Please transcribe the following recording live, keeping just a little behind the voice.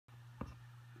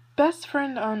Best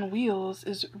Friend on Wheels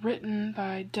is written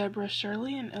by Deborah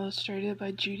Shirley and illustrated by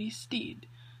Judy Steed.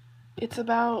 It's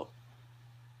a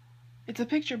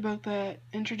picture book that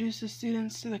introduces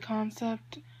students to the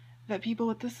concept that people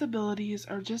with disabilities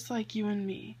are just like you and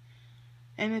me.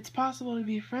 And it's possible to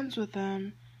be friends with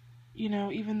them,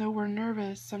 even though we're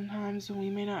nervous sometimes when we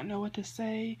may not know what to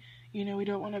say, we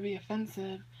don't want to be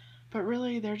offensive, but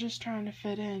really they're just trying to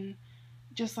fit in,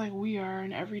 just like we are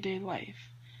in everyday life.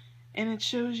 And it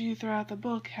shows you throughout the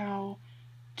book how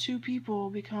two people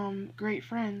become great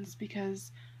friends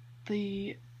because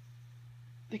the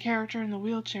character in the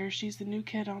wheelchair, she's the new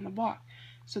kid on the block.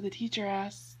 So the teacher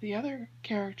asks the other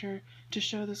character to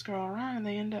show this girl around, and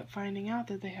they end up finding out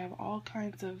that they have all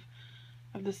kinds of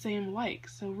the same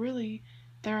likes. So really,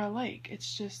 they're alike.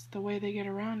 It's just the way they get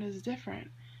around is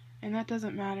different. And that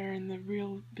doesn't matter in the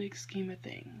real big scheme of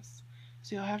things.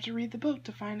 So you'll have to read the book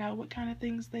to find out what kind of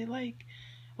things they like,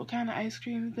 what kind of ice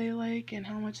cream they like, and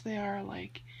how much they are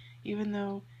alike, even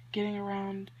though getting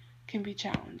around can be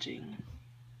challenging.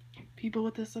 People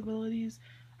with disabilities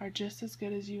are just as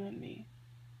good as you and me.